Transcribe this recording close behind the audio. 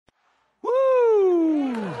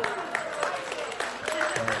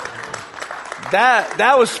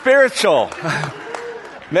That was spiritual.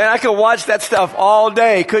 Man, I could watch that stuff all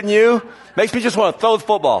day, couldn't you? Makes me just want to throw the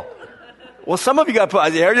football. Well, some of you got to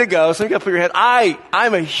put, there you go. Some of you got to put your hand.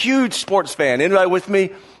 I'm a huge sports fan. Anybody with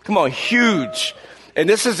me? Come on, huge. And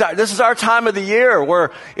this is our time of the year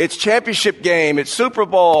where it's championship game, it's Super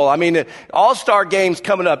Bowl. I mean, all-star games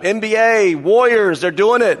coming up. NBA, Warriors, they're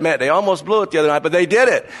doing it. Man, they almost blew it the other night, but they did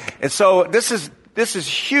it. And so this is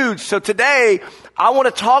huge. So today, I want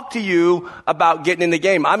to talk to you about getting in the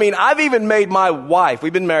game. I mean, I've even made my wife,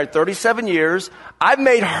 we've been married 37 years, I've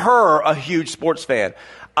made her a huge sports fan.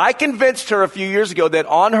 I convinced her a few years ago that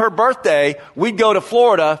on her birthday, we'd go to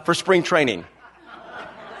Florida for spring training.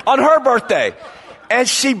 On her birthday. And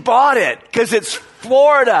she bought it because it's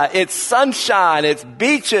Florida, it's sunshine, it's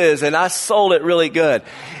beaches, and I sold it really good.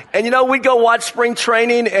 And we'd go watch spring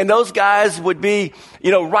training, and those guys would be,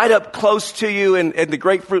 right up close to you in the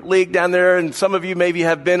Grapefruit League down there. And some of you maybe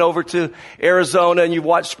have been over to Arizona and you've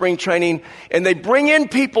watched spring training. And they bring in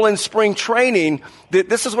people in spring training that,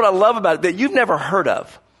 this is what I love about it, that you've never heard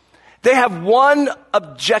of. They have one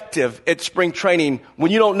objective at spring training when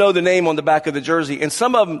you don't know the name on the back of the jersey. And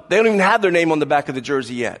some of them, they don't even have their name on the back of the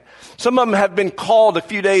jersey yet. Some of them have been called a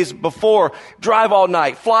few days before, drive all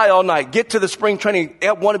night, fly all night, get to the spring training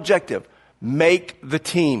at one objective, make the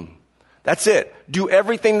team. That's it. Do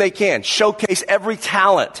everything they can. Showcase every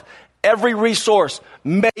talent, every resource.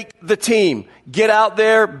 Make the team. Get out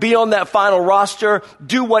there, be on that final roster,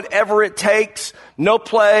 do whatever it takes. No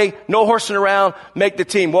play, no horsing around, make the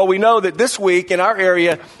team. Well, we know that this week in our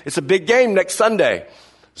area, it's a big game next Sunday.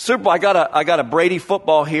 Super Bowl, I got a Brady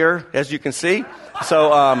football here, as you can see. So,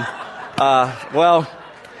 well,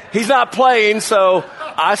 he's not playing, so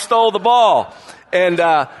I stole the ball.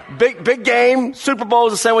 And big game. Super Bowl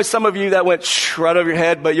is the same way. Some of you that went right over your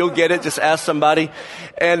head, but you'll get it. Just ask somebody.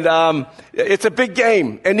 And it's a big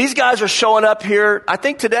game. And these guys are showing up here, I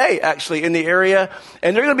think today, actually, in the area.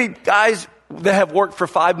 And they're going to be guys that have worked for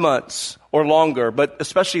 5 months or longer, but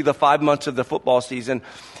especially the 5 months of the football season.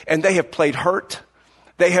 And they have played hurt.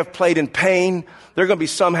 They have played in pain. There are going to be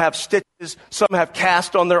some have stitches, some have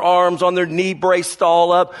cast on their arms, on their knee braced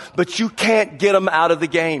all up, but you can't get them out of the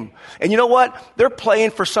game. And you know what? They're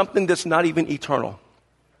playing for something that's not even eternal.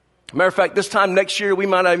 Matter of fact, this time next year, we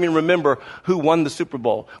might not even remember who won the Super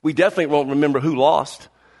Bowl. We definitely won't remember who lost.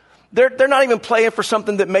 They're not even playing for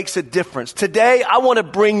something that makes a difference. Today, I want to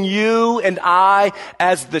bring you and I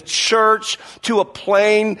as the church to a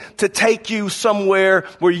plane to take you somewhere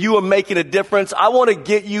where you are making a difference. I want to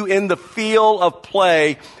get you in the field of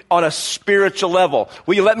play on a spiritual level.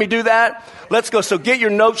 Will you let me do that? Let's go. So get your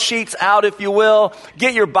note sheets out, if you will.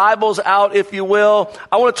 Get your Bibles out, if you will.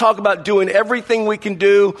 I want to talk about doing everything we can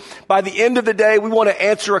do. By the end of the day, we want to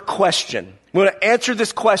answer a question. We want to answer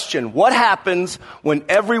this question. What happens when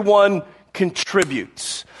everyone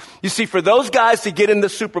contributes? You see, for those guys to get in the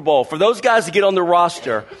Super Bowl, for those guys to get on the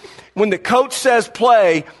roster, when the coach says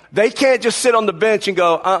play, they can't just sit on the bench and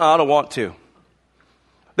go, I don't want to.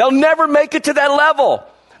 They'll never make it to that level.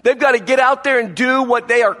 They've got to get out there and do what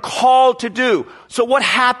they are called to do. So what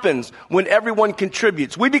happens when everyone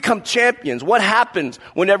contributes? We become champions. What happens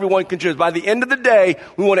when everyone contributes? By the end of the day,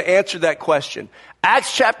 we want to answer that question.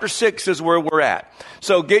 Acts chapter 6 is where we're at.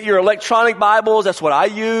 So get your electronic Bibles. That's what I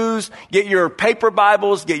use. Get your paper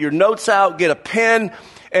Bibles. Get your notes out. Get a pen.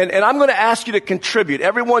 And I'm going to ask you to contribute.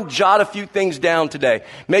 Everyone jot a few things down today.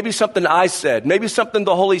 Maybe something I said. Maybe something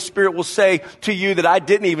the Holy Spirit will say to you that I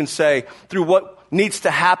didn't even say through what needs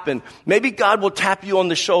to happen. Maybe God will tap you on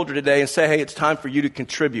the shoulder today and say, hey, it's time for you to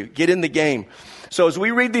contribute. Get in the game. So as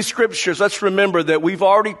we read these scriptures, let's remember that we've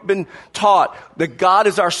already been taught that God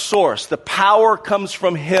is our source. The power comes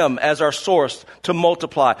from Him as our source to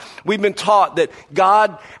multiply. We've been taught that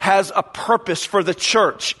God has a purpose for the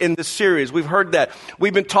church in this series. We've heard that.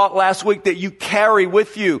 We've been taught last week that you carry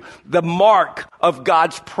with you the mark of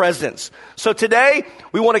God's presence. So today,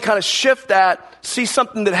 we want to kind of shift that, see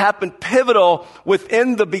something that happened pivotal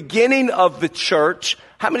within the beginning of the church.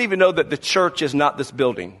 How many of you know that the church is not this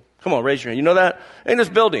building? Come on, raise your hand. You know that? In this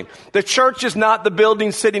building. The church is not the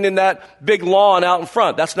building sitting in that big lawn out in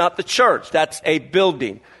front. That's not the church. That's a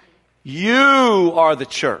building. You are the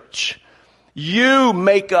church. You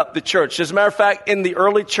make up the church. As a matter of fact, in the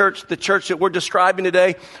early church, the church that we're describing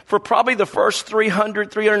today, for probably the first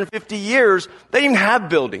 350 years, they didn't have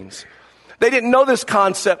buildings. They didn't know this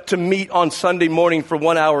concept to meet on Sunday morning for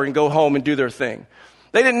 1 hour and go home and do their thing.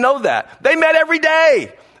 They didn't know that. They met every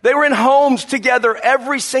day. They were in homes together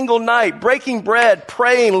every single night, breaking bread,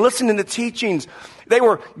 praying, listening to teachings. They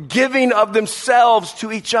were giving of themselves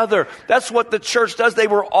to each other. That's what the church does. They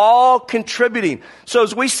were all contributing. So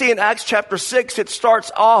as we see in Acts chapter 6, it starts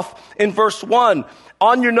off in verse 1.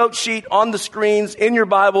 On your note sheet, on the screens, in your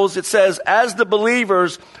Bibles, it says, as the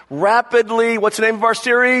believers rapidly, what's the name of our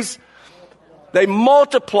series? They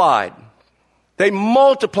multiplied. They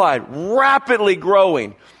multiplied, rapidly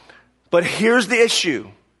growing. But here's the issue.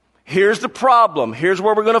 Here's the problem. Here's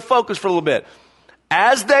where we're going to focus for a little bit.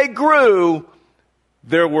 As they grew,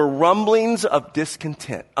 there were rumblings of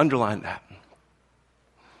discontent. Underline that.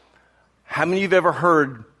 How many of you have ever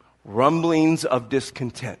heard rumblings of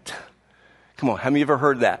discontent? Come on, how many of you have ever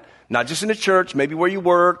heard that? Not just in the church, maybe where you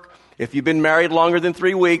work. If you've been married longer than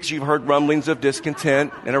 3 weeks, you've heard rumblings of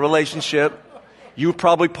discontent in a relationship. You were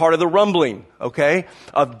probably part of the rumbling, okay,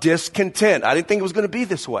 of discontent. I didn't think it was going to be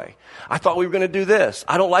this way. I thought we were going to do this.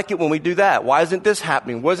 I don't like it when we do that. Why isn't this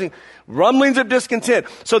happening? Wasn't rumblings of discontent.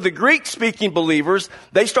 So the Greek-speaking believers,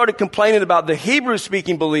 they started complaining about the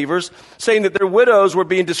Hebrew-speaking believers, saying that their widows were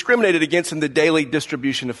being discriminated against in the daily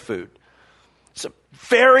distribution of food. It's a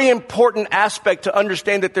very important aspect to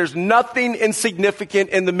understand that there's nothing insignificant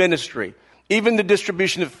in the ministry, even the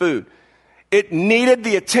distribution of food. It needed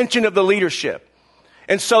the attention of the leadership.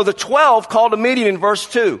 And so the 12 called a meeting in verse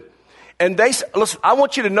 2. And they said, listen, I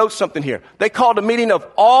want you to note something here. They called a meeting of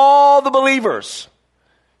all the believers.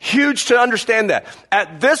 Huge to understand that.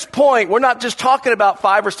 At this point, we're not just talking about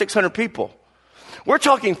 500 or 600 people. We're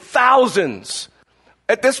talking thousands.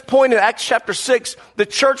 At this point in Acts chapter 6, the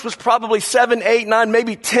church was probably 7, 8, 9,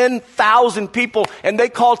 maybe 10,000 people. And they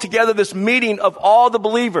called together this meeting of all the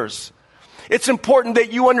believers. It's important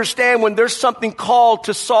that you understand when there's something called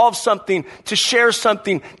to solve something, to share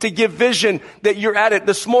something, to give vision, that you're at it.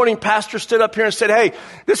 This morning, Pastor stood up here and said, hey,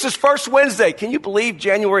 this is First Wednesday. Can you believe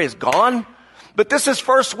January is gone? But this is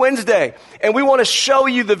First Wednesday, and we want to show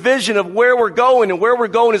you the vision of where we're going, and where we're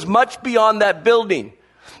going is much beyond that building.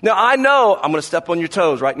 Now, I know I'm going to step on your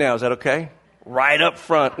toes right now. Is that okay? Right up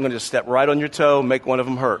front, I'm going to just step right on your toe, make one of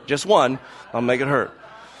them hurt. Just one, I'll make it hurt.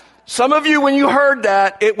 Some of you, when you heard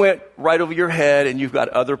that, it went right over your head and you've got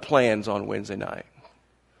other plans on Wednesday night.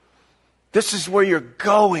 This is where you're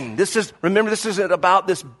going. Remember, this isn't about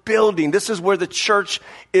this building. This is where the church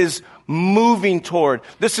is moving toward.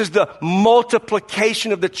 This is the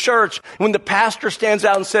multiplication of the church. When the pastor stands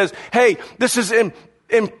out and says, hey, this is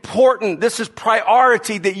important. This is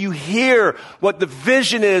priority, that you hear what the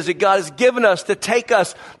vision is that God has given us to take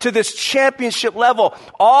us to this championship level.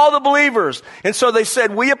 All the believers. And so they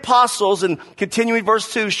said, we apostles, and continuing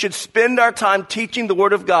verse 2, should spend our time teaching the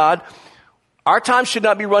word of God. Our time should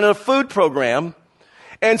not be running a food program.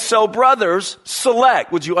 And so brothers,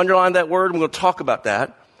 select, would you underline that word? I'm going to talk about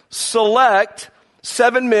that. Select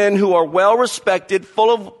 7 men who are well respected,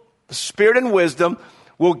 full of spirit and wisdom.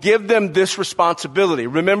 We'll give them this responsibility.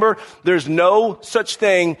 Remember, there's no such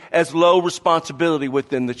thing as low responsibility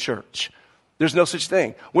within the church. There's no such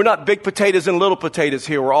thing. We're not big potatoes and little potatoes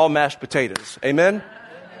here. We're all mashed potatoes. Amen?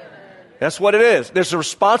 That's what it is. There's a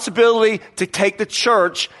responsibility to take the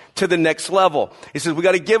church to the next level. He says we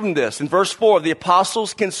got to give them this. In verse 4, the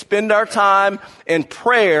apostles can spend our time in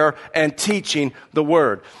prayer and teaching the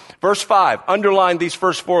word. Verse 5, underline these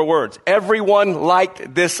first 4 words. Everyone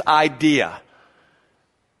liked this idea.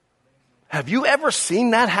 Have you ever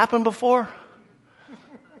seen that happen before?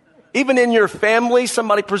 Even in your family,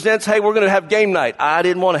 somebody presents, hey, we're going to have game night. I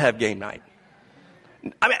didn't want to have game night.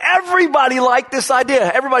 I mean, everybody liked this idea.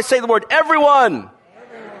 Everybody say the word, everyone.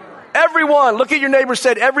 Everyone. Look at your neighbor,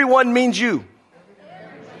 said, everyone means you.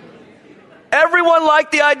 Everyone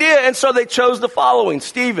liked the idea, and so they chose the following.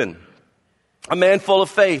 Stephen, a man full of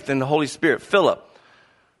faith in the Holy Spirit. Philip,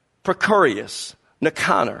 Procurius,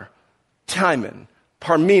 Nicanor, Timon,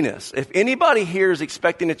 Parmenas. If anybody here is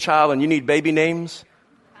expecting a child and you need baby names,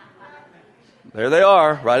 there they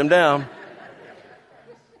are. Write them down.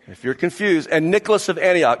 If you're confused. And Nicholas of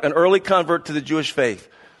Antioch, an early convert to the Jewish faith.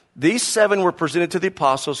 These 7 were presented to the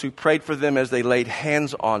apostles, who prayed for them as they laid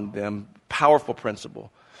hands on them. Powerful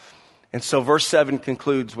principle. And so verse 7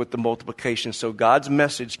 concludes with the multiplication. So God's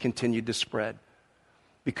message continued to spread,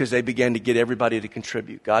 because they began to get everybody to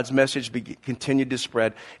contribute. God's message continued to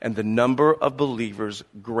spread, and the number of believers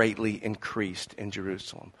greatly increased in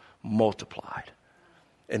Jerusalem, multiplied.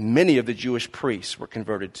 And many of the Jewish priests were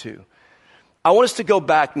converted too. I want us to go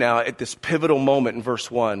back now at this pivotal moment in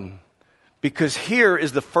verse 1, because here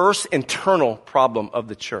is the first internal problem of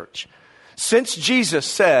the church. Since Jesus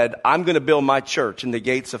said, I'm going to build my church, and the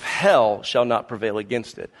gates of hell shall not prevail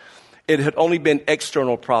against it, it had only been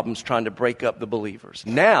external problems trying to break up the believers.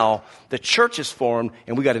 Now, the church is formed,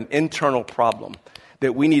 and we got an internal problem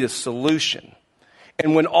that we need a solution.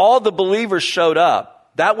 And when all the believers showed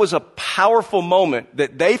up, that was a powerful moment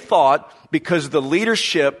that they thought, because the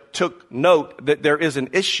leadership took note that there is an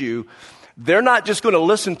issue, they're not just going to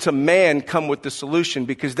listen to man come with the solution,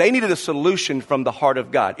 because they needed a solution from the heart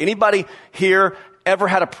of God. Anybody here ever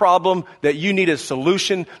had a problem that you need a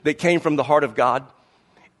solution that came from the heart of God?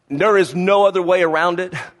 There is no other way around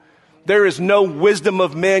it. There is no wisdom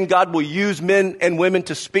of men. God will use men and women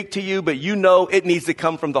to speak to you, but you know it needs to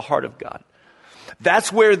come from the heart of God.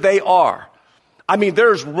 That's where they are. I mean,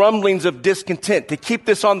 there's rumblings of discontent. To keep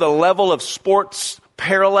this on the level of sports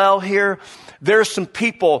parallel here, there's some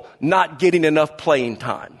people not getting enough playing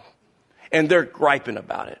time, and they're griping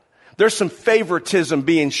about it. There's some favoritism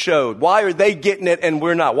being showed. Why are they getting it and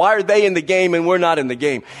we're not? Why are they in the game and we're not in the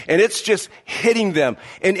game? And it's just hitting them.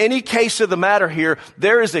 In any case of the matter here,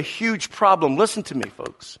 there is a huge problem. Listen to me,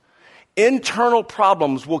 folks. Internal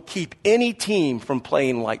problems will keep any team from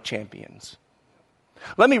playing like champions.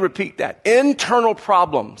 Let me repeat that. Internal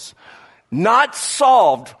problems not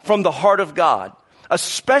solved from the heart of God,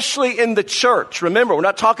 especially in the church. Remember, we're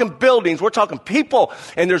not talking buildings, we're talking people,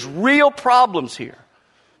 and there's real problems here.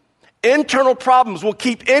 Internal problems will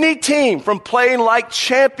keep any team from playing like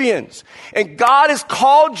champions. And God has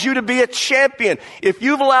called you to be a champion. If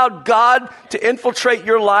you've allowed God to infiltrate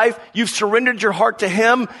your life, you've surrendered your heart to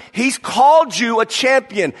Him, He's called you a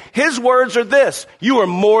champion. His words are this: you are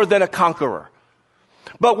more than a conqueror.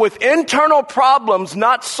 But with internal problems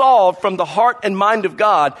not solved from the heart and mind of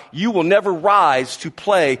God, you will never rise to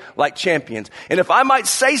play like champions. And if I might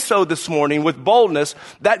say so this morning with boldness,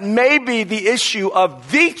 that may be the issue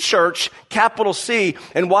of the church, capital C,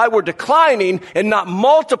 and why we're declining and not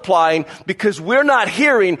multiplying, because we're not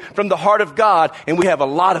hearing from the heart of God, and we have a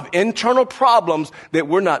lot of internal problems that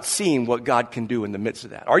we're not seeing what God can do in the midst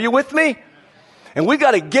of that. Are you with me? And we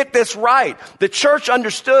got to get this right. The church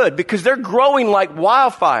understood, because they're growing like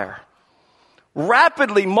wildfire,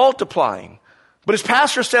 rapidly multiplying. But as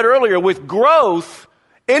Pastor said earlier, with growth,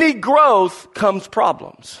 any growth comes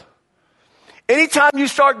problems. Anytime you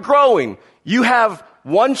start growing, you have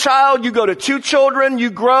one child, you go to 2 children, you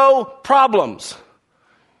grow, problems.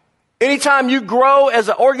 Anytime you grow as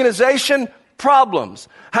an organization, problems.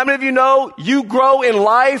 How many of you know you grow in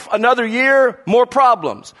life another year, more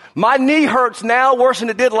problems? My knee hurts now worse than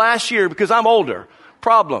it did last year because I'm older.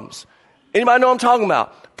 Problems. Anybody know what I'm talking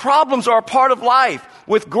about? Problems are a part of life.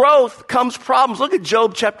 With growth comes problems. Look at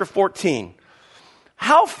Job chapter 14.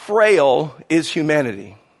 How frail is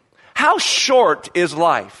humanity? How short is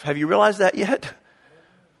life? Have you realized that yet?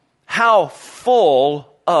 How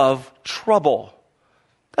full of trouble.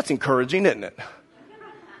 That's encouraging, isn't it?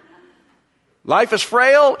 Life is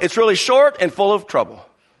frail, it's really short, and full of trouble.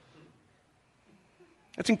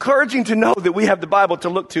 It's encouraging to know that we have the Bible to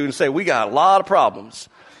look to and say, we got a lot of problems.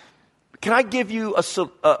 Can I give you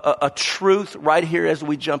a truth right here as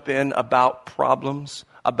we jump in about problems,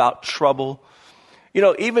 about trouble? You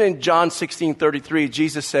know, even in John 16:33,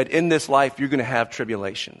 Jesus said, in this life, you're going to have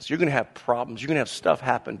tribulations. You're going to have problems. You're going to have stuff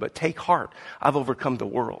happen. But take heart, I've overcome the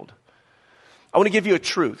world. I want to give you a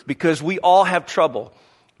truth, because we all have trouble.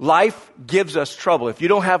 Life gives us trouble. If you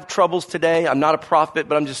don't have troubles today, I'm not a prophet,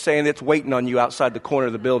 but I'm just saying it's waiting on you outside the corner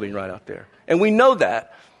of the building right out there. And we know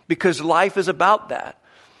that because life is about that.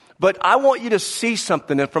 But I want you to see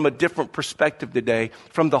something from a different perspective today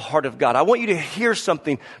from the heart of God. I want you to hear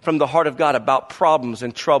something from the heart of God about problems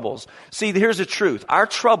and troubles. See, here's the truth. Our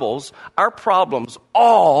troubles, our problems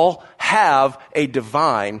all have a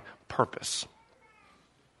divine purpose.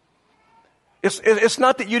 It's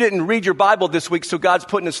not that you didn't read your Bible this week, so God's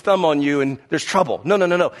putting His thumb on you and there's trouble. No.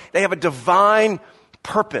 They have a divine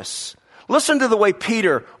purpose. Listen to the way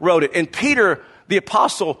Peter wrote it. And Peter, the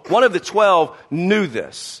apostle, one of the 12, knew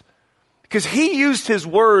this, because he used his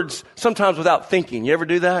words sometimes without thinking. You ever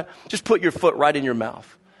do that? Just put your foot right in your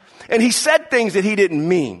mouth. And he said things that he didn't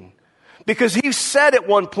mean, because he said at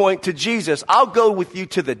one point to Jesus, I'll go with you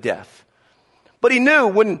to the death. But he knew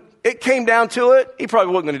when it came down to it, he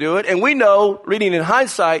probably wasn't going to do it. And we know, reading in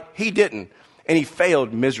hindsight, he didn't. And he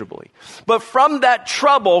failed miserably. But from that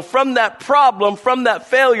trouble, from that problem, from that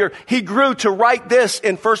failure, he grew to write this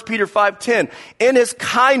in 1 Peter 5:10. In His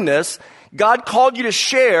kindness, God called you to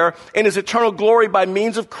share in His eternal glory by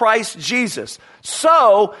means of Christ Jesus.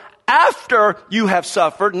 So, after you have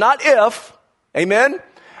suffered, not if, amen?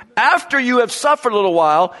 After you have suffered a little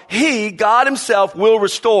while, He, God Himself, will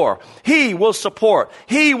restore. He will support.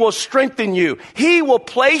 He will strengthen you. He will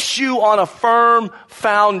place you on a firm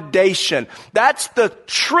foundation. That's the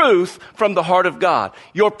truth from the heart of God.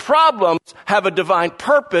 Your problems have a divine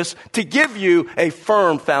purpose to give you a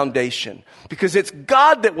firm foundation. Because it's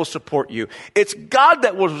God that will support you. It's God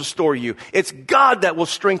that will restore you. It's God that will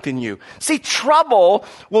strengthen you. See, trouble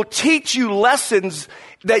will teach you lessons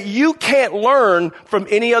that you can't learn from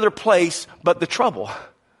any other place but the trouble.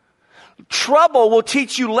 Trouble will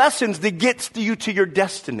teach you lessons that gets you to your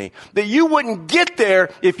destiny, that you wouldn't get there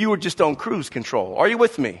if you were just on cruise control. Are you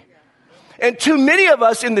with me? And too many of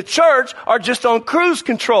us in the church are just on cruise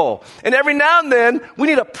control. And every now and then, we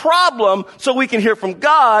need a problem so we can hear from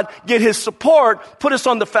God, get His support, put us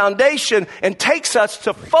on the foundation, and takes us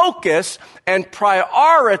to focus and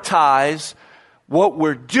prioritize what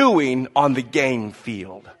we're doing on the game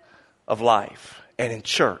field of life and in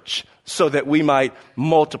church so that we might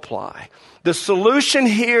multiply. The solution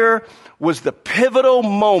here was the pivotal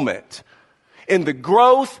moment in the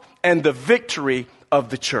growth and the victory of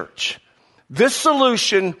the church. This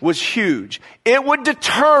solution was huge. It would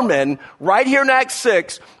determine, right here in Acts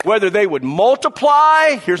 6, whether they would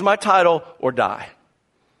multiply, here's my title, or die.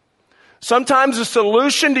 Sometimes the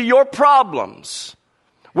solution to your problems,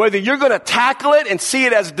 whether you're going to tackle it and see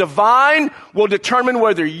it as divine, will determine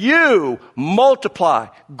whether you multiply,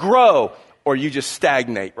 grow, or you just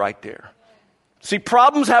stagnate right there. See,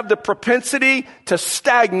 problems have the propensity to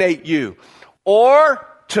stagnate you or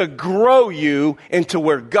to grow you into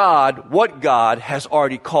what God has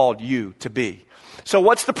already called you to be. So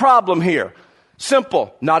what's the problem here?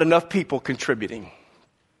 Simple. Not enough people contributing.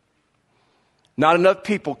 Not enough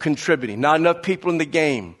people contributing. Not enough people in the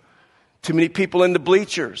game. Too many people in the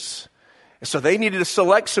bleachers. And so they needed to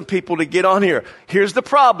select some people to get on here. Here's the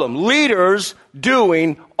problem. Leaders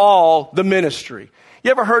doing all the ministry.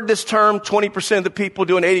 You ever heard this term, 20% of the people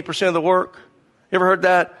doing 80% of the work? You ever heard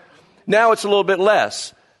that? Now it's a little bit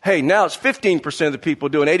less. Hey, now it's 15% of the people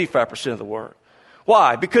doing 85% of the work.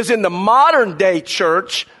 Why? Because in the modern day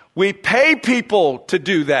church, we pay people to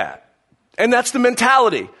do that. And that's the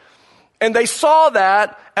mentality. And they saw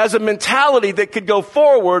that as a mentality that could go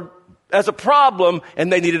forward as a problem,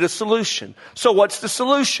 and they needed a solution. So what's the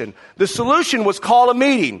solution? The solution was call a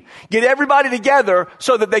meeting. Get everybody together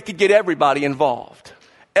so that they could get everybody involved.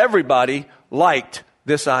 Everybody liked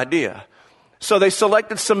this idea. So they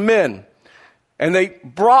selected some men. And they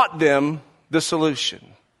brought them the solution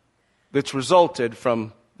that's resulted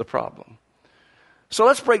from the problem. So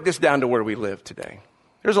let's break this down to where we live today.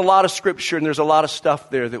 There's a lot of scripture and there's a lot of stuff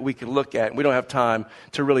there that we can look at. And we don't have time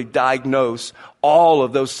to really diagnose all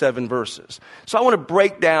of those 7 verses. So I want to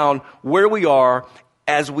break down where we are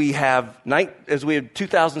as we have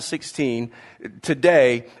 2016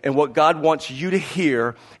 today and what God wants you to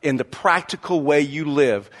hear in the practical way you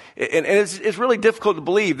live. And it's really difficult to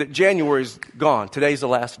believe that January is gone. Today's the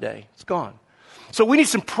last day. It's gone. So we need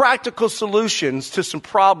some practical solutions to some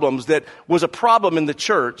problems that was a problem in the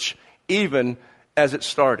church even as it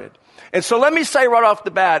started. And so let me say right off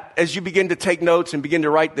the bat, as you begin to take notes and begin to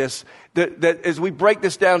write this, that as we break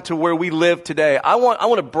this down to where we live today, I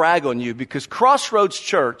want to brag on you because Crossroads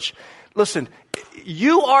Church, listen,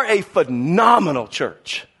 you are a phenomenal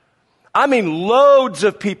church. I mean, loads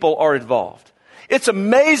of people are involved. It's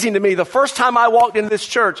amazing to me. The first time I walked into this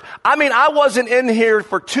church, I wasn't in here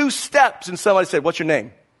for 2 steps and somebody said, "What's your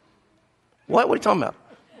name?" What are you talking about?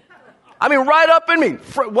 Right up in me.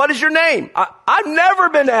 What is your name? I've never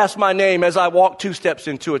been asked my name as I walk 2 steps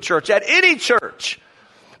into a church, at any church.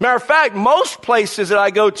 Matter of fact, most places that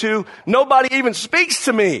I go to, nobody even speaks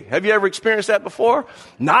to me. Have you ever experienced that before?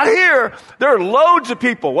 Not here. There are loads of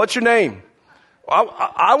people. What's your name?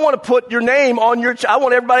 I want to put your name on I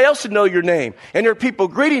want everybody else to know your name. And there are people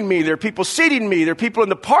greeting me. There are people seating me. There are people in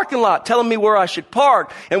the parking lot telling me where I should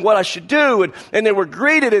park and what I should do. And they were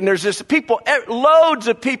greeted. And there's just people, loads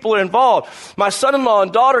of people are involved. My son-in-law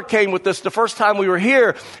and daughter came with us the first time we were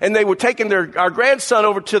here. And they were taking our grandson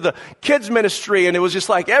over to the kids ministry. And it was just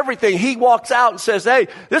like everything. He walks out and says, "Hey,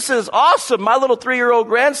 this is awesome. My little 3-year-old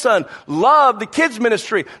grandson loved the kids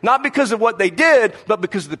ministry. Not because of what they did, but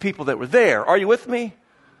because of the people that were there." Are you with me?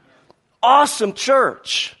 Awesome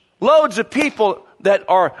church. Loads of people that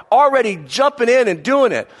are already jumping in and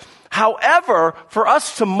doing it. However, for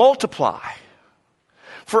us to multiply,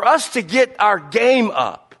 for us to get our game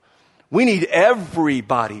up, we need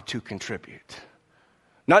everybody to contribute.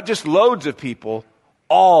 Not just loads of people,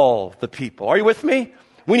 all the people. Are you with me?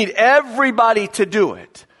 We need everybody to do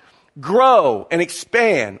it. Grow and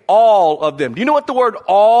expand, all of them. Do you know what the word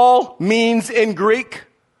all means in Greek?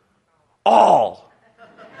 All.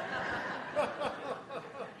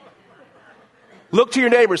 Look to your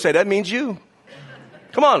neighbor and say, that means you.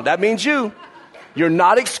 Come on, that means you. You're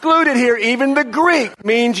not excluded here. Even the Greek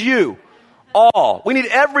means you. All. We need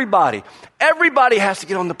everybody. Everybody has to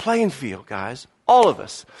get on the playing field, guys. All of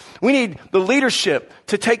us. We need the leadership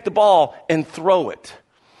to take the ball and throw it.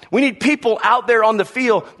 We need people out there on the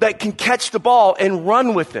field that can catch the ball and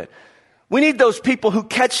run with it. We need those people who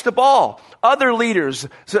catch the ball. Other leaders,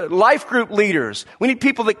 life group leaders. We need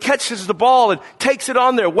people that catches the ball and takes it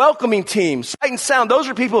on there. Welcoming teams, sight and sound. Those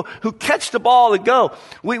are people who catch the ball and go.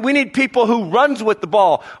 We need people who runs with the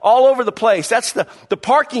ball all over the place. That's the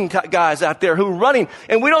parking guys out there who are running.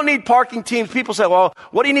 And we don't need parking teams. People say, well,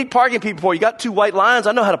 what do you need parking people for? You got 2 white lines.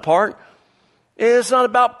 I know how to park. It's not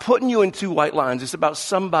about putting you in 2 white lines. It's about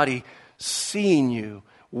somebody seeing you,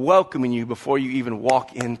 welcoming you before you even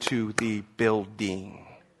walk into the building.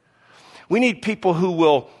 We need people who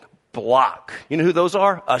will block. You know who those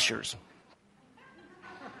are? Ushers.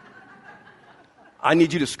 I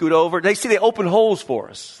need you to scoot over. They open holes for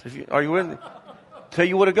us. Are you with me? Tell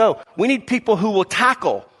you where to go. We need people who will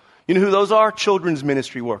tackle. You know who those are? Children's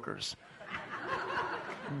ministry workers.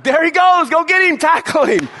 There he goes. Go get him. Tackle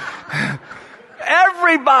him.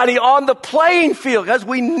 Everybody on the playing field, guys,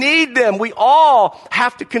 we need them. We all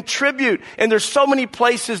have to contribute. And there's so many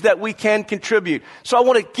places that we can contribute. So I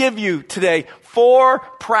want to give you today 4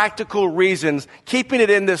 practical reasons, keeping it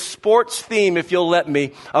in this sports theme, if you'll let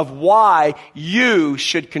me, of why you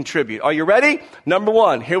should contribute. Are you ready? Number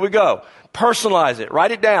 1, here we go. Personalize it. Write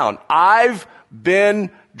it down. I've been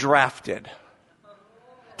drafted.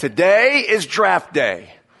 Today is draft day.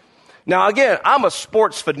 Now, again, I'm a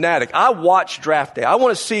sports fanatic. I watch draft day. I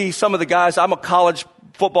want to see some of the guys. I'm a college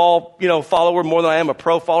football, follower more than I am a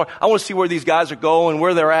pro follower. I want to see where these guys are going,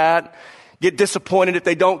 where they're at, get disappointed if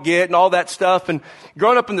they don't get, and all that stuff. And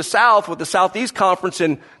growing up in the South with the Southeast Conference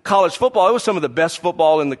in college football, it was some of the best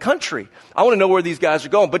football in the country. I want to know where these guys are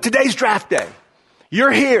going. But today's draft day.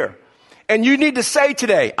 You're here. And you need to say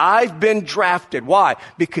today, I've been drafted. Why?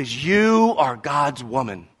 Because you are God's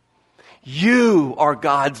woman. You are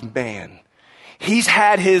God's man. He's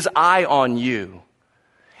had his eye on you.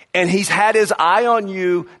 And he's had his eye on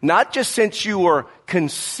you not just since you were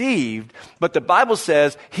conceived, but the Bible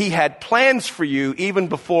says he had plans for you even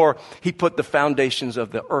before he put the foundations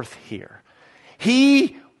of the earth here.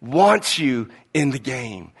 He wants you in the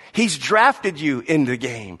game. He's drafted you in the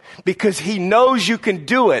game because he knows you can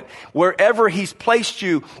do it wherever he's placed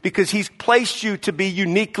you, because he's placed you to be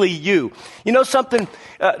uniquely you. You know something?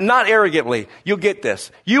 Not arrogantly, you'll get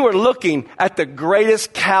this. You are looking at the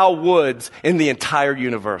greatest Cal Woods in the entire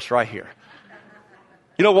universe right here.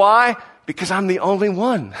 You know why? Because I'm the only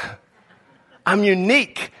one. I'm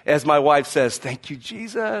unique, as my wife says. Thank you,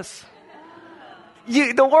 Jesus.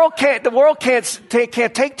 The world can't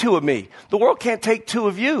take 2 of me. The world can't take 2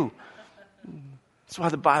 of you. That's why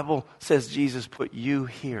the Bible says Jesus put you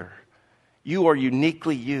here. You are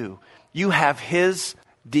uniquely you. You have his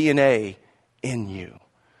DNA in you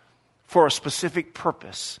for a specific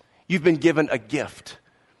purpose. You've been given a gift.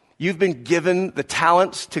 You've been given the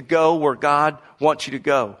talents to go where God wants you to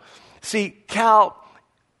go. See, Cal,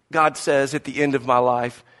 God says at the end of my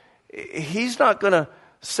life, he's not going to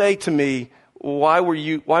say to me, why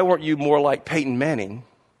weren't you more like Peyton Manning?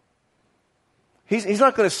 He's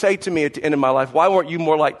not going to say to me at the end of my life, why weren't you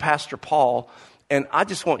more like Pastor Paul? And I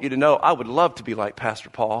just want you to know, I would love to be like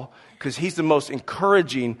Pastor Paul because he's the most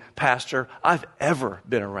encouraging pastor I've ever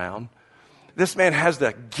been around. This man has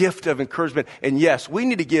the gift of encouragement. And yes, we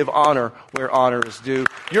need to give honor where honor is due.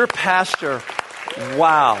 Your pastor,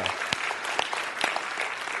 wow.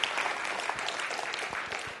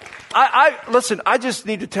 Listen, I just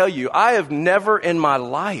need to tell you, I have never in my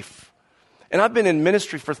life, and I've been in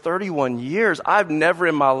ministry for 31 years, I've never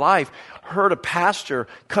in my life heard a pastor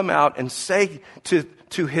come out and say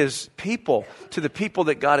to his people, to the people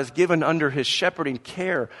that God has given under his shepherding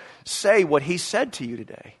care, say what he said to you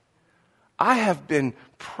today. I have been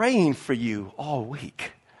praying for you all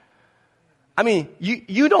week. I mean,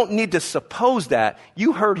 you don't need to suppose that.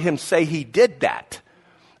 You heard him say he did that.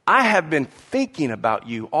 I have been thinking about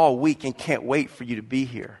you all week and can't wait for you to be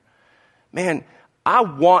here. Man, I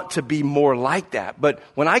want to be more like that. But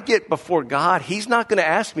when I get before God, he's not going to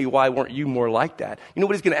ask me, why weren't you more like that? You know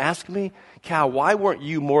what he's going to ask me? Cal, why weren't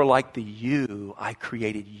you more like the you I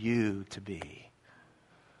created you to be?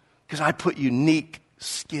 Because I put unique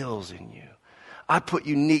skills in you. I put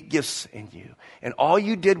unique gifts in you. And all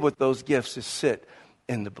you did with those gifts is sit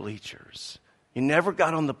in the bleachers. You never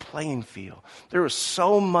got on the playing field. There was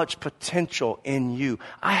so much potential in you.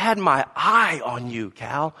 I had my eye on you,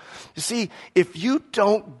 Cal. You see, if you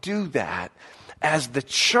don't do that as the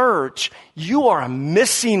church, you are a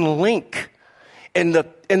missing link. And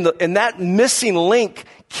that missing link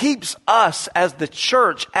keeps us as the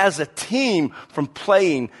church, as a team, from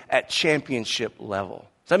playing at championship level.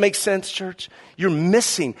 Does that make sense, church? You're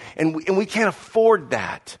missing, and we can't afford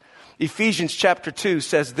that. Ephesians chapter 2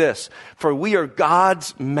 says this, for we are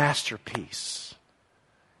God's masterpiece.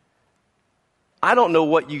 I don't know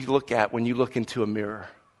what you look at when you look into a mirror,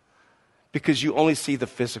 because you only see the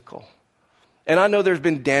physical. And I know there's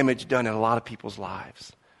been damage done in a lot of people's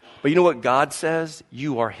lives. But you know what God says?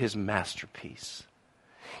 You are his masterpiece.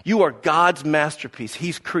 You are God's masterpiece.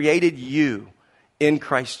 He's created you in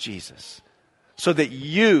Christ Jesus so that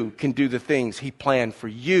you can do the things he planned for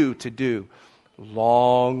you to do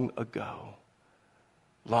long ago.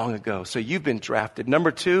 Long ago. So you've been drafted.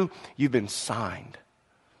 Number 2, you've been signed.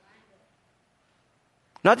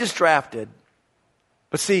 Not just drafted,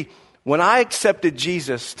 but see, when I accepted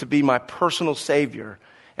Jesus to be my personal Savior,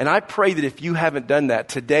 and I pray that if you haven't done that,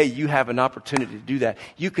 today you have an opportunity to do that.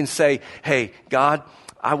 You can say, hey, God,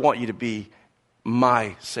 I want you to be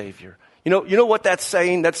my Savior. You know what that's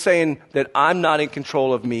saying? That's saying that I'm not in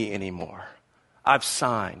control of me anymore. I've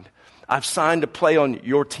signed. I've signed to play on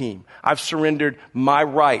your team. I've surrendered my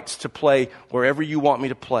rights to play wherever you want me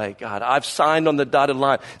to play, God. I've signed on the dotted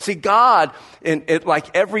line. See, God,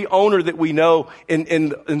 like every owner that we know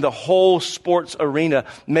in the whole sports arena,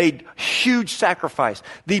 made huge sacrifice.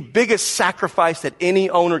 The biggest sacrifice that any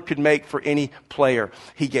owner could make for any player.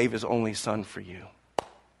 He gave his only son for you.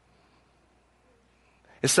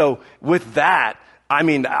 And so with that,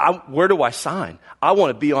 where do I sign? I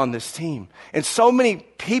want to be on this team. And so many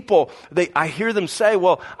people, I hear them say,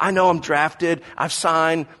 well, I know I'm drafted, I've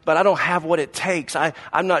signed, but I don't have what it takes.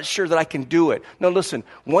 I'm not sure that I can do it. No, listen,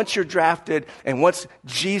 once you're drafted and once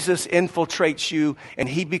Jesus infiltrates you and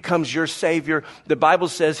he becomes your Savior, the Bible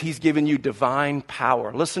says he's given you divine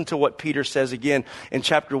power. Listen to what Peter says again in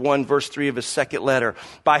chapter 1, verse 3 of his second letter.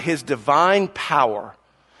 By his divine power,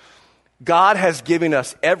 God has given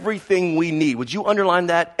us everything we need. Would you underline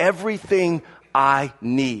that? Everything I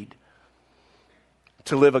need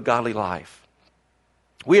to live a godly life.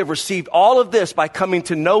 We have received all of this by coming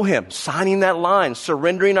to know him, signing that line,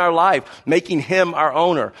 surrendering our life, making him our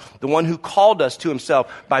owner, the one who called us to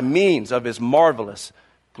himself by means of his marvelous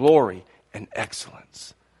glory and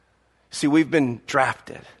excellence. See, we've been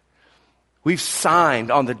drafted. We've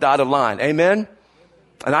signed on the dotted line. Amen?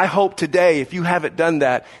 And I hope today, if you haven't done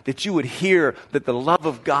that, that you would hear that the love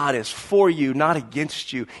of God is for you, not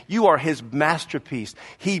against you. You are his masterpiece.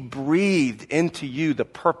 He breathed into you the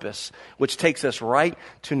purpose, which takes us right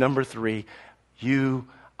to number 3.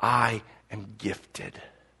 I am gifted.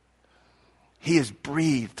 He has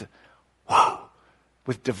breathed,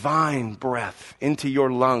 with divine breath into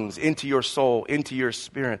your lungs, into your soul, into your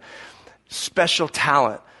spirit. Special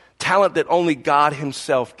talent that only God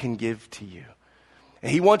himself can give to you. And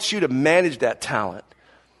he wants you to manage that talent.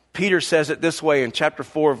 Peter says it this way in chapter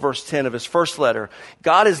 4, verse 10 of his first letter.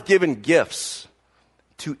 God has given gifts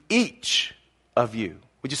to each of you.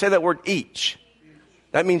 Would you say that word, each?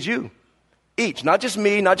 That means you. Each. Not just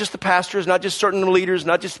me, not just the pastors, not just certain leaders,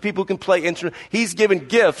 not just people who can play instruments. He's given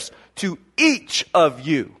gifts to each of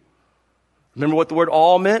you. Remember what the word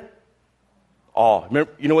all meant? All.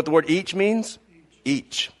 Remember, you know what the word each means?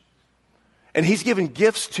 Each. And he's given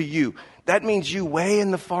gifts to you. That means you way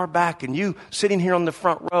in the far back and you sitting here on the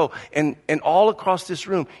front row and all across this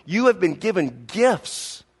room. You have been given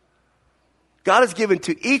gifts. God has given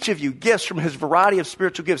to each of you gifts from his variety of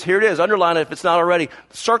spiritual gifts. Here it is. Underline it if it's not already.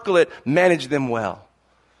 Circle it. Manage them well.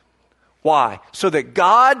 Why? So that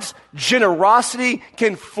God's generosity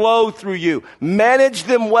can flow through you. Manage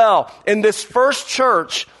them well. In this first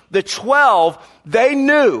church, the 12, they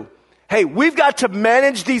knew, hey, we've got to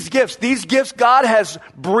manage these gifts. These gifts God has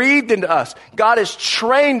breathed into us. God has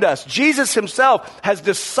trained us. Jesus himself has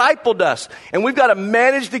discipled us. And we've got to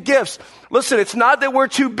manage the gifts. Listen, it's not that we're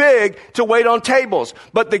too big to wait on tables.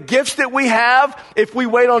 But the gifts that we have, if we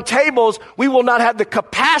wait on tables, we will not have the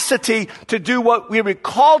capacity to do what we were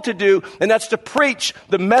called to do. And that's to preach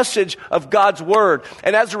the message of God's word.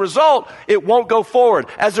 And as a result, it won't go forward.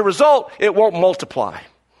 As a result, it won't multiply.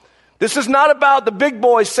 This is not about the big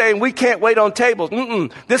boys saying we can't wait on tables.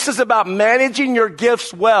 This is about managing your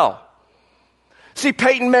gifts well. See,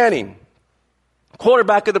 Peyton Manning,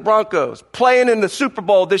 quarterback of the Broncos, playing in the Super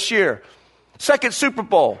Bowl this year. Second Super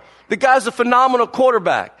Bowl. The guy's a phenomenal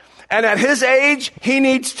quarterback. And at his age, he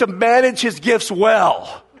needs to manage his gifts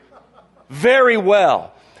well. Very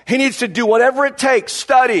well. He needs to do whatever it takes,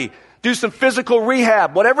 study, do some physical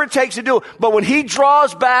rehab, whatever it takes to do. But when he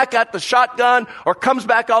draws back at the shotgun or comes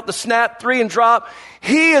back off the snap, 3 and drop,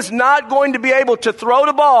 he is not going to be able to throw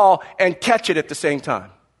the ball and catch it at the same time.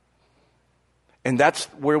 And that's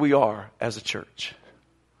where we are as a church.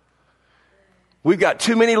 We've got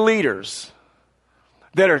too many leaders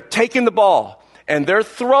that are taking the ball and they're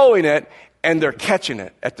throwing it and they're catching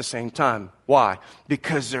it at the same time. Why?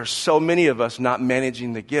 Because there's so many of us not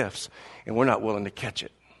managing the gifts and we're not willing to catch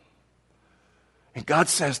it. And God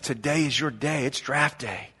says, today is your day. It's draft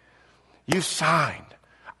day. You signed.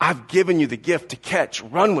 I've given you the gift to catch.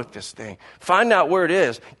 Run with this thing. Find out where it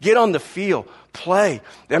is. Get on the field. Play.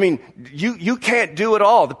 I mean, you can't do it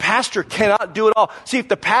all. The pastor cannot do it all. See, if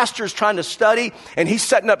the pastor is trying to study and he's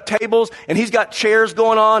setting up tables and he's got chairs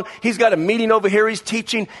going on, he's got a meeting over here he's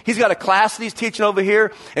teaching, he's got a class that he's teaching over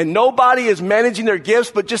here, and nobody is managing their gifts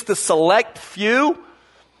but just a select few,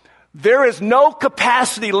 there is no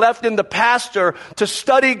capacity left in the pastor to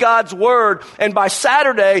study God's word. And by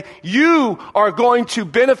Saturday, you are going to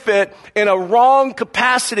benefit in a wrong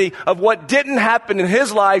capacity of what didn't happen in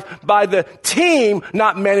his life by the team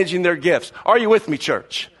not managing their gifts. Are you with me,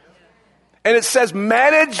 church? And it says,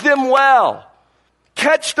 manage them well.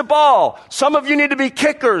 Catch the ball. Some of you need to be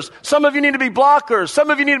kickers. Some of you need to be blockers. Some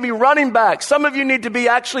of you need to be running backs. Some of you need to be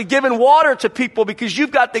actually giving water to people because you've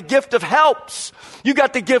got the gift of helps. You've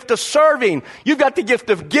got the gift of serving. You've got the gift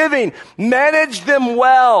of giving. Manage them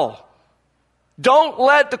well. Don't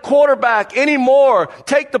let the quarterback anymore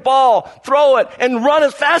take the ball, throw it, and run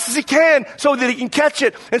as fast as he can so that he can catch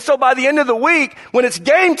it. And so by the end of the week, when it's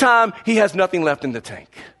game time, he has nothing left in the tank.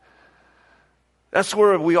 That's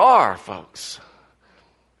where we are, folks.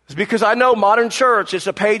 It's because I know modern church is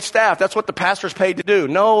a paid staff. That's what the pastor's paid to do.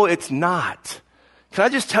 No, it's not. Can I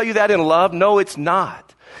just tell you that in love? No, it's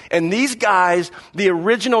not. And these guys, the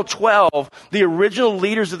original 12, the original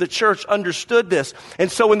leaders of the church understood this.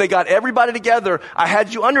 And so when they got everybody together, I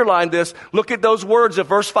had you underline this. Look at those words of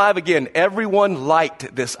verse 5 again. Everyone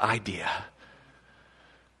liked this idea.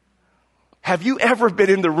 Have you ever been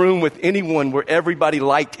in the room with anyone where everybody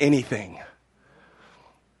liked anything?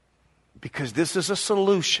 Because this is a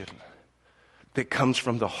solution that comes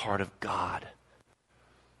from the heart of God.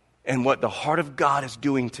 And what the heart of God is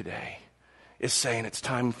doing today is saying it's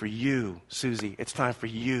time for you, Susie. It's time for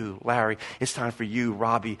you, Larry. It's time for you,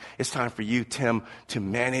 Robbie. It's time for you, Tim, to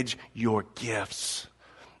manage your gifts.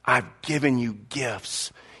 I've given you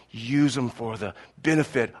gifts. Use them for the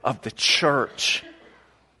benefit of the church.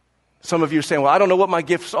 Some of you are saying, well, I don't know what my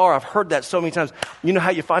gifts are. I've heard that so many times. You know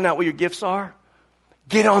how you find out what your gifts are?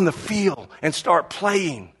 Get on the field and start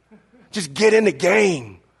playing. Just get in the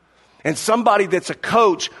game. And somebody that's a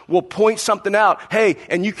coach will point something out. Hey,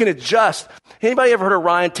 and you can adjust. Anybody ever heard of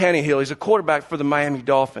Ryan Tannehill? He's a quarterback for the Miami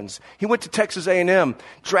Dolphins. He went to Texas A&M,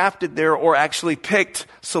 drafted there, or actually picked,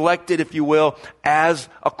 selected, if you will, as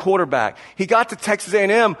a quarterback. He got to Texas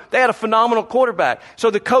A&M. They had a phenomenal quarterback. So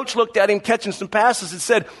the coach looked at him catching some passes and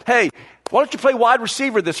said, hey, why don't you play wide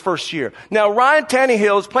receiver this first year? Now, Ryan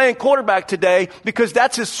Tannehill is playing quarterback today because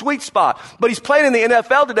that's his sweet spot. But he's playing in the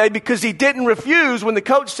NFL today because he didn't refuse when the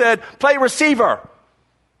coach said, play receiver.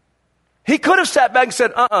 He could have sat back and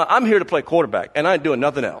said, I'm here to play quarterback, and I ain't doing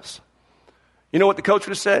nothing else. You know what the coach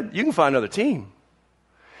would have said? You can find another team.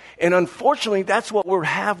 And unfortunately, that's what we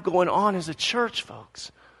have going on as a church,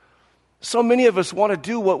 folks. So many of us want to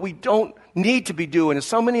do what we don't need to be doing, and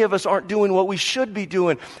so many of us aren't doing what we should be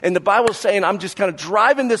doing. And the Bible's saying, I'm just kind of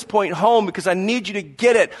driving this point home because I need you to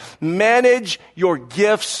get it. Manage your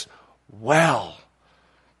gifts well.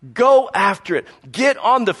 Go after it. Get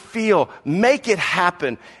on the field. Make it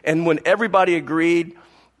happen. And when everybody agreed,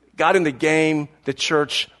 got in the game, the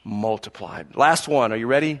church multiplied. Last one. Are you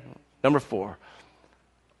ready? Number 4.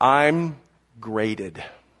 I'm graded.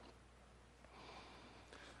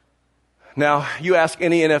 Now, you ask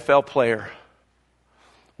any NFL player,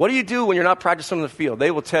 what do you do when you're not practicing on the field? They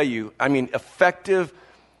will tell you, effective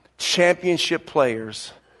championship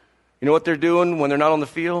players, you know what they're doing when they're not on the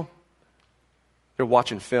field? They're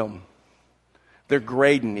watching film. They're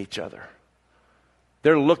grading each other.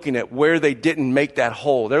 They're looking at where they didn't make that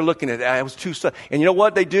hole. They're looking at, it was too slow. And you know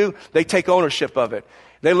what they do? They take ownership of it.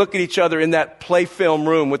 They look at each other in that play film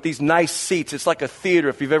room with these nice seats. It's like a theater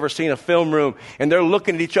if you've ever seen a film room. And they're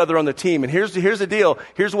looking at each other on the team. And here's the deal.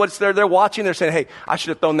 Here's what's there. They're watching. They're saying, hey, I should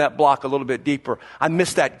have thrown that block a little bit deeper. I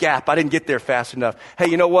missed that gap. I didn't get there fast enough. Hey,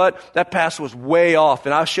 you know what? That pass was way off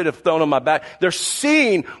and I should have thrown on my back. They're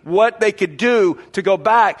seeing what they could do to go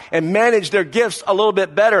back and manage their gifts a little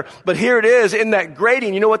bit better. But here it is in that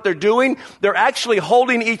grading. You know what they're doing? They're actually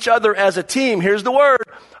holding each other as a team. Here's the word,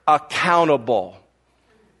 accountable.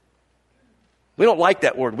 We don't like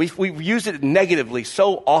that word. We've used it negatively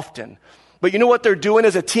so often. But you know what they're doing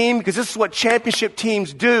as a team? Because this is what championship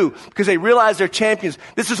teams do. Because they realize they're champions.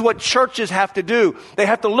 This is what churches have to do. They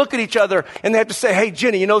have to look at each other and they have to say, hey,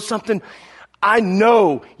 Jenny, you know something? I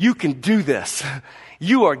know you can do this.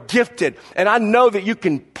 You are gifted, and I know that you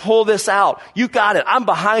can pull this out. You got it. I'm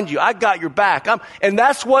behind you. I got your back. And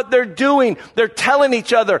that's what they're doing. They're telling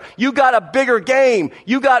each other, you got a bigger game.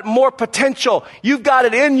 You got more potential. You've got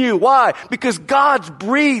it in you. Why? Because God's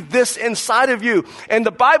breathed this inside of you. And the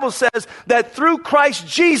Bible says that through Christ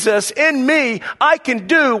Jesus in me, I can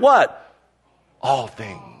do what? All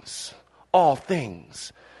things. All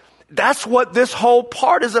things. That's what this whole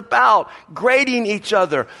part is about. Grading each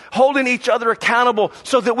other, holding each other accountable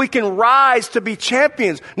so that we can rise to be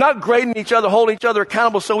champions. Not grading each other, holding each other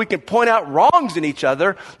accountable so we can point out wrongs in each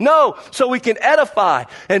other. No, so we can edify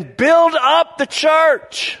and build up the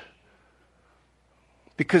church.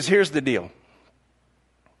 Because here's the deal.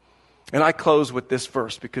 And I close with this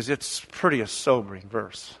verse because it's pretty a sobering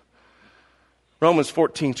verse. Romans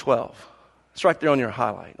 14:12. It's right there on your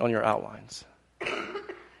highlight, on your outlines.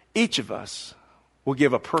 Each of us will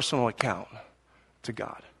give a personal account to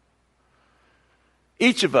God.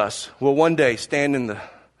 Each of us will one day stand in the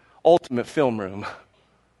ultimate film room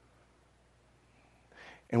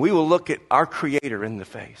and we will look at our Creator in the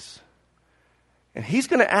face. And He's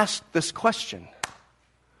going to ask this question.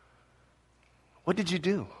 What did you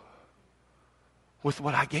do with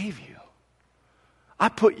what I gave you? I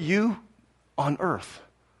put you on earth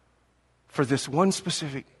for this one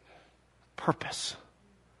specific purpose.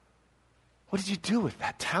 What did you do with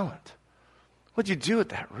that talent? What did you do with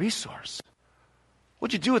that resource?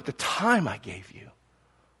 What did you do with the time I gave you?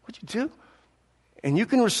 What did you do? And you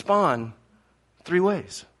can respond 3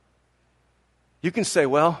 ways. You can say,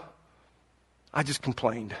 well, I just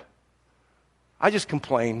complained. I just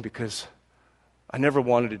complained because I never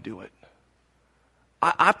wanted to do it.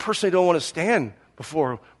 I personally don't want to stand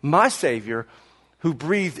before my Savior who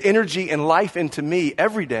breathed energy and life into me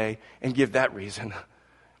every day and give that reason.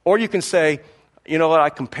 Or you can say, you know what, I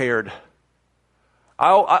compared.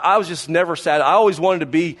 I was just never sad. I always wanted to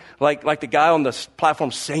be like the guy on the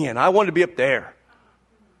platform singing. I wanted to be up there.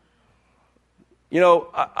 You know,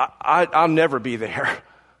 I'll never be there.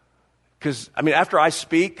 Because, after I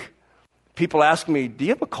speak, people ask me, do you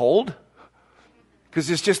have a cold? Because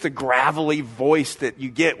it's just a gravelly voice that you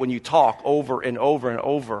get when you talk over and over and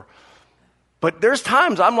over. But there's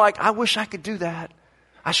times I'm like, I wish I could do that.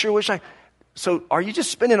 I sure wish I. So are you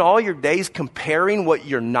just spending all your days comparing what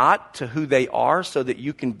you're not to who they are so that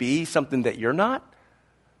you can be something that you're not?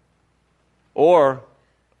 Or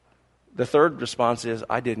the third response is,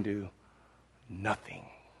 I didn't do nothing.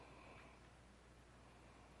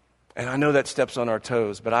 And I know that steps on our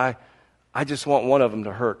toes, but I just want one of them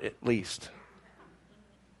to hurt at least.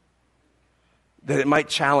 That it might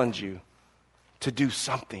challenge you to do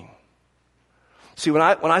something. See, when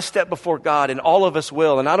I step before God, and all of us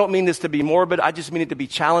will, and I don't mean this to be morbid, I just mean it to be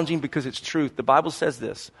challenging because it's truth. The Bible says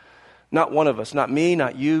this, not one of us, not me,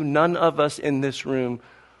 not you, none of us in this room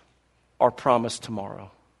are promised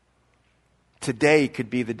tomorrow. Today could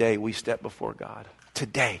be the day we step before God.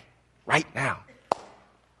 Today, right now.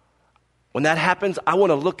 When that happens, I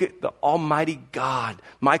want to look at the Almighty God,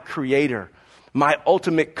 my Creator, my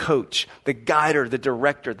ultimate coach, the guider, the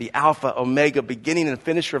director, the Alpha, Omega, beginning and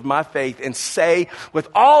finisher of my faith, and say, with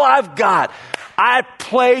all I've got, I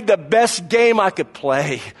played the best game I could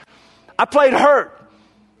play. I played hurt.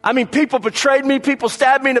 People betrayed me. People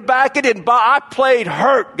stabbed me in the back. It didn't bother. I played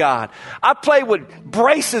hurt, God. I played with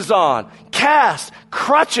braces on, casts,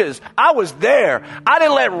 crutches. I was there. I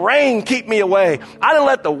didn't let rain keep me away. I didn't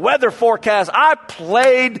let the weather forecast. I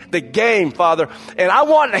played the game, Father. And I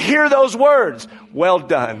want to hear those words. Well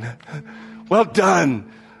done. Well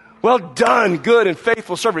done. Well done, good and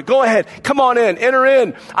faithful servant. Go ahead. Come on in. Enter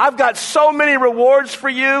in. I've got so many rewards for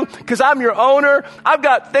you because I'm your owner. I've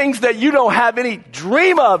got things that you don't have any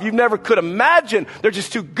dream of. You never could imagine. They're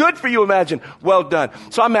just too good for you to imagine. Well done.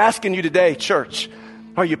 So I'm asking you today, church,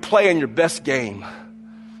 are you playing your best game?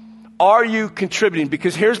 Are you contributing?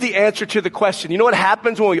 Because here's the answer to the question. You know what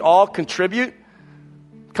happens when we all contribute?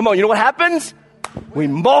 Come on, you know what happens? We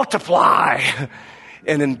multiply.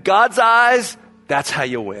 And in God's eyes, that's how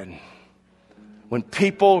you win. When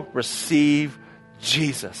people receive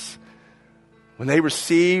Jesus, when they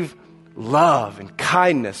receive love and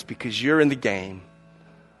kindness because you're in the game,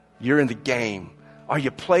 you're in the game. Are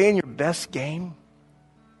you playing your best game?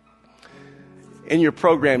 In your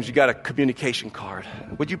programs, you got a communication card.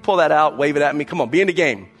 Would you pull that out, wave it at me? Come on, be in the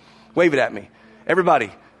game. Wave it at me.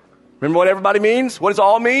 Everybody. Remember what everybody means? What does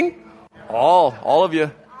all mean? All of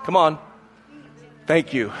you. Come on.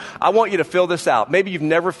 Thank you. I want you to fill this out. Maybe you've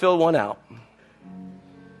never filled one out.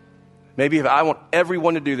 Maybe I want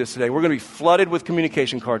everyone to do this today. We're going to be flooded with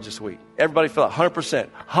communication cards this week. Everybody fill out 100%.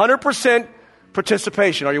 100%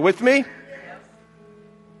 participation. Are you with me?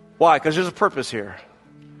 Why? Because there's a purpose here.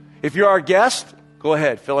 If you're our guest, go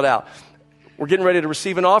ahead, fill it out. We're getting ready to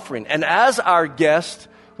receive an offering. And as our guest,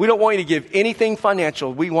 we don't want you to give anything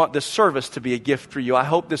financial. We want this service to be a gift for you. I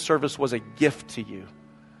hope this service was a gift to you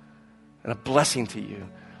and a blessing to you.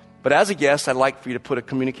 But as a guest, I'd like for you to put a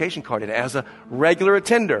communication card in. As a regular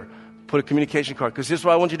attender, put a communication card. Because here's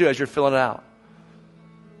what I want you to do as you're filling it out.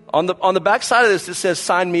 On the back side of this, it says,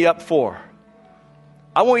 sign me up for.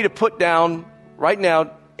 I want you to put down right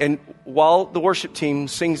now, and while the worship team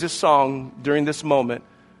sings this song during this moment,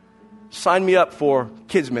 sign me up for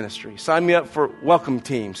kids ministry. Sign me up for welcome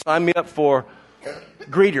team. Sign me up for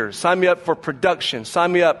greeters. Sign me up for production.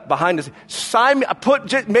 Sign me up behind the scenes. Sign me.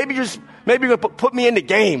 Maybe you're going to put me in the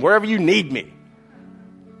game wherever you need me.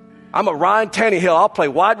 I'm a Ryan Tannehill. I'll play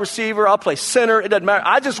wide receiver. I'll play center. It doesn't matter.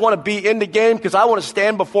 I just want to be in the game because I want to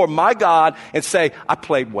stand before my God and say, I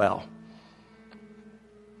played well.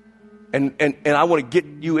 And I want to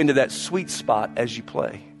get you into that sweet spot as you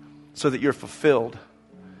play so that you're fulfilled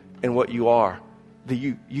in what you are,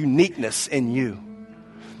 the uniqueness in you.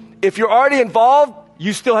 If you're already involved,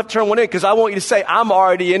 you still have to turn one in because I want you to say, I'm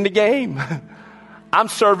already in the game. I'm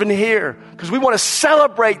serving here because we want to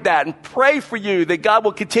celebrate that and pray for you that God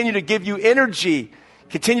will continue to give you energy,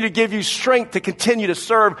 continue to give you strength to continue to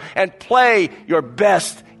serve and play your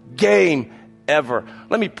best game ever.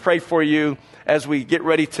 Let me pray for you as we get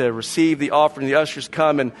ready to receive the offering. The ushers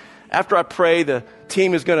come, and after I pray, the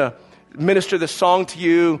team is going to minister this song to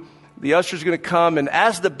you. The ushers are going to come, and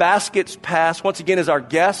as the baskets pass, once again, as our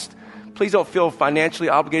guest, please don't feel financially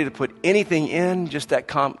obligated to put anything in, just that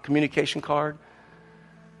communication card.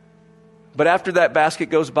 But after that basket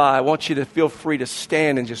goes by, I want you to feel free to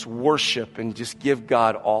stand and just worship and just give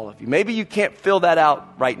God all of you. Maybe you can't fill that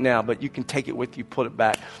out right now, but you can take it with you, put it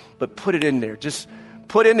back. But put it in there. Just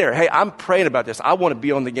put in there, hey, I'm praying about this. I want to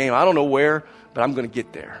be on the game. I don't know where, but I'm going to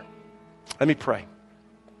get there. Let me pray.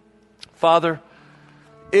 Father,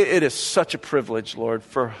 it is such a privilege, Lord,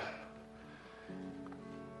 for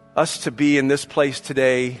us to be in this place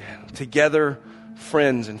today, together,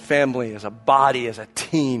 friends and family, as a body, as a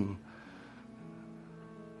team.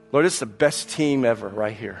 Lord, it's the best team ever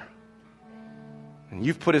right here. And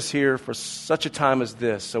you've put us here for such a time as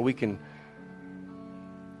this so we can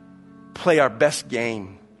play our best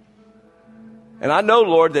game. And I know,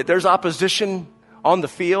 Lord, that there's opposition on the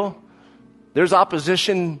field. There's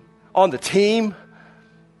opposition on the team.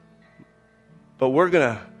 But we're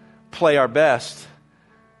going to play our best.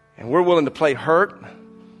 And we're willing to play hurt.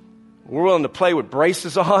 We're willing to play with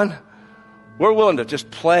braces on. We're willing to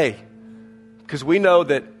just play. Because we know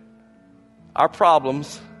that our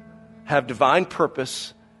problems have divine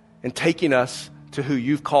purpose in taking us to who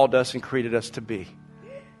you've called us and created us to be.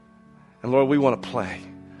 And Lord, we want to play.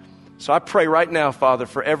 So I pray right now, Father,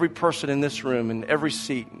 for every person in this room, in every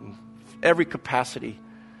seat, in every capacity,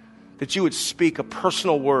 that you would speak a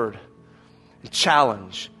personal word and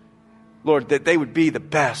challenge, Lord, that they would be the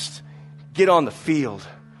best, get on the field,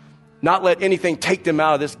 not let anything take them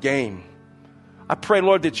out of this game. I pray,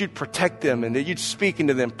 Lord, that you'd protect them and that you'd speak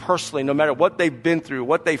into them personally, no matter what they've been through,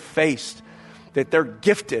 what they faced, that they're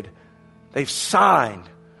gifted, they've signed,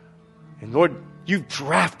 and Lord, you've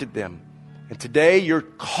drafted them. And today you're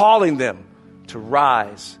calling them to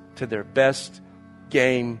rise to their best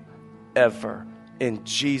game ever. In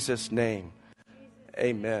Jesus' name,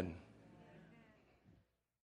 amen.